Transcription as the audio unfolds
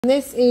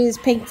This is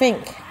Fink.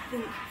 Fink,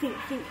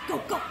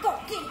 go, go, go,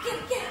 get it,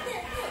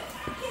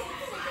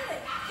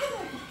 come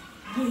on.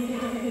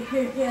 Yeah,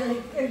 good girl,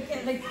 good.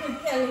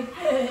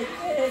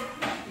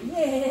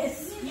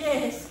 Yes,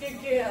 good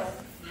girl.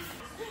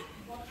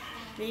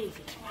 Ready,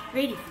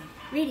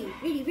 go, get it.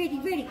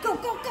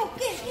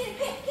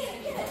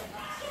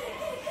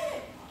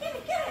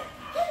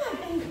 Come on,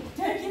 baby,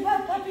 don't give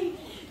up, puppy,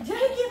 get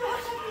it.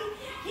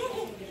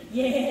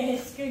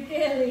 Yes, good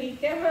girlie,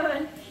 come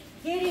on,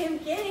 get him.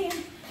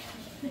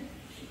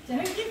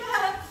 Don't give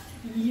up.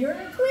 You're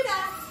a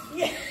quitter.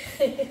 Yeah.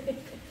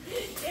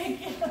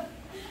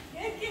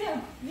 Good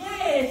girl.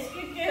 Yes,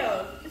 good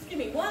girl. Just give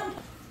me one.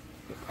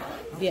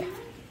 Yeah.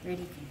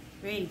 Ready,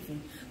 Fink.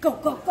 Go.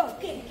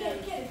 Get it.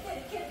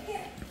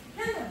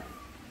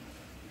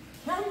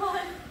 Come on.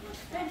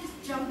 Don't just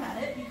jump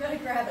at it. You've got to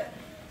grab it.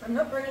 I'm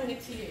not bringing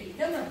it to you.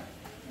 Come on.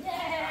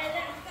 Yeah,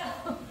 let's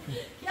go.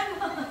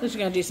 Come on. I was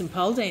going to do some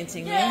pole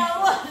dancing there. Yeah, I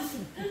was.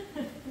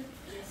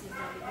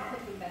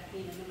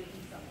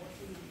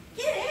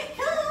 Get it!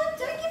 Come on!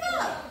 Don't give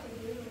up!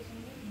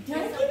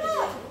 Come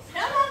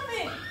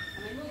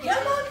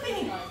on,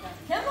 Fink!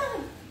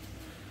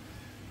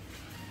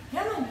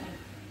 Come on!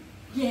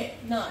 Yeah,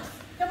 nice.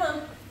 Come on!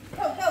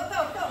 Go!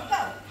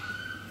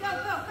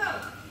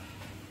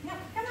 No,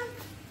 come on!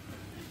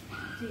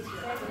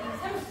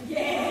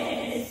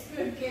 Yes!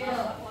 Good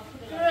girl!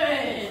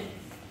 Good!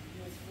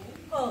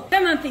 Oh,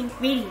 come on, Fink!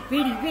 Ready!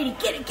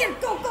 Get it! Go! Get it!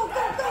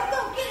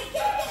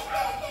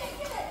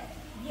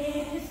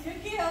 Yes,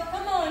 good girl!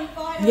 Come on,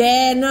 fire!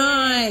 Yeah,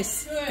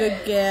 nice. Good.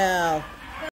 Good girl.